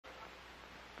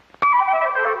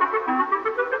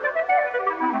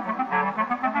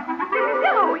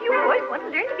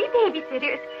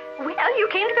Babysitters. Well, you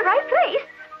came to the right place.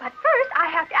 But first, I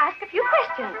have to ask a few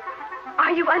questions.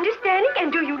 Are you understanding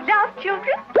and do you love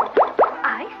children?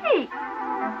 I see.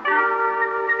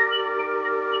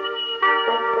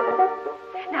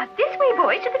 Now, this way,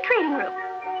 boys, to the training room.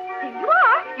 Here you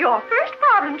are, your first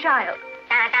problem child.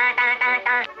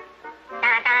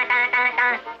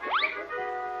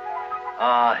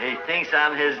 Oh, he thinks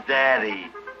I'm his daddy.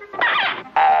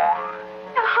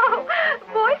 Oh,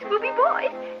 boys will be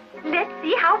boys. Let's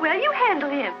see how well you handle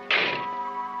him.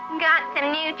 Got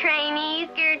some new trainees,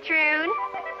 Gertrude?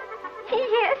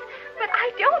 Yes, but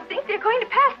I don't think they're going to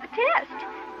pass the test.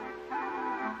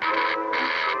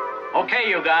 Okay,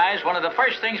 you guys, one of the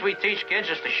first things we teach kids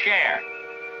is to share.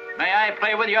 May I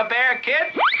play with your bear,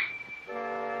 kid?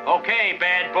 Okay,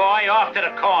 bad boy, off to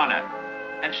the corner.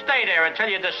 And stay there until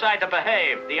you decide to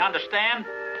behave. Do you understand?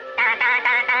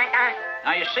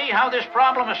 Now, you see how this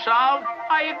problem is solved?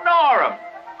 I ignore him.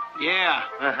 Yeah.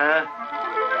 Uh-huh.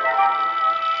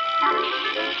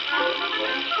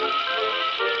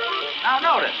 Now,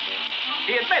 notice.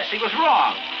 He admits he was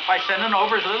wrong by sending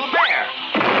over his little bear.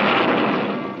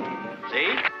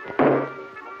 See?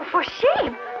 For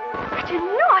shame. Such a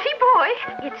naughty boy.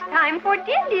 It's time for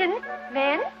din-din,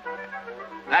 men.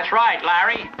 That's right,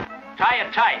 Larry. Tie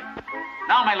it tight.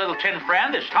 Now, my little tin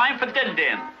friend, it's time for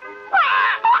din-din.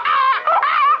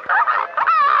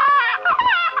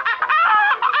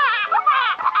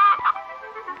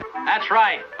 That's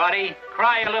right, buddy.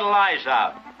 Cry your little eyes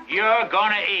out. You're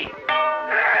gonna eat.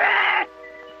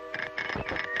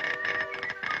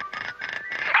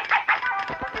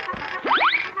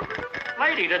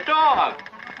 Lady, the dog.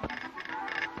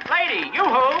 Lady,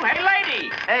 yoo-hoo. Hey, lady.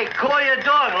 Hey, call your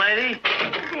dog, lady.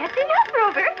 That's enough,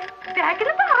 Rover. Back in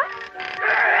the box.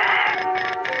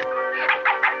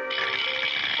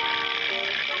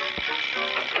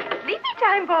 Sleepy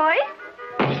time, boys.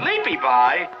 Sleepy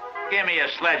boy? Give me a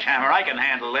sledgehammer. I can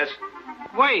handle this.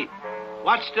 Wait,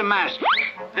 what's the matter?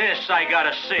 This I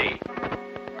gotta see.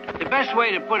 The best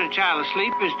way to put a child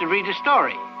asleep is to read a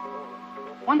story.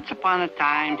 Once upon a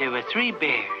time, there were 3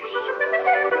 bears.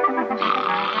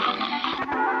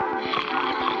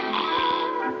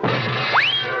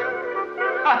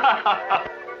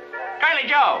 Curly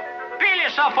Joe, peel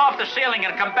yourself off the ceiling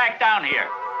and come back down here.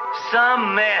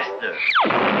 Some master.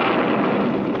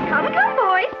 Come,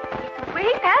 boys. Way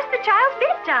past the child's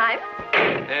bedtime.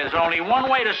 There's only one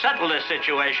way to settle this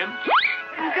situation.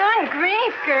 Good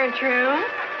grief, Gertrude.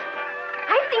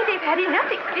 I think they've had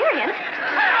enough experience.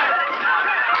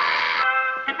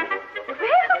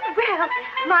 Well,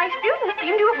 my students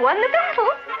seem to have won the battle.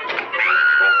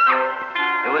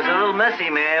 It was a little messy,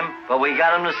 ma'am, but we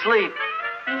got him to sleep.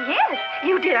 Yes,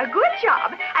 you did a good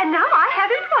job, and now I have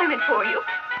employment for you.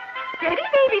 Steady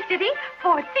babysitting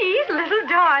for these little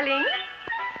darlings.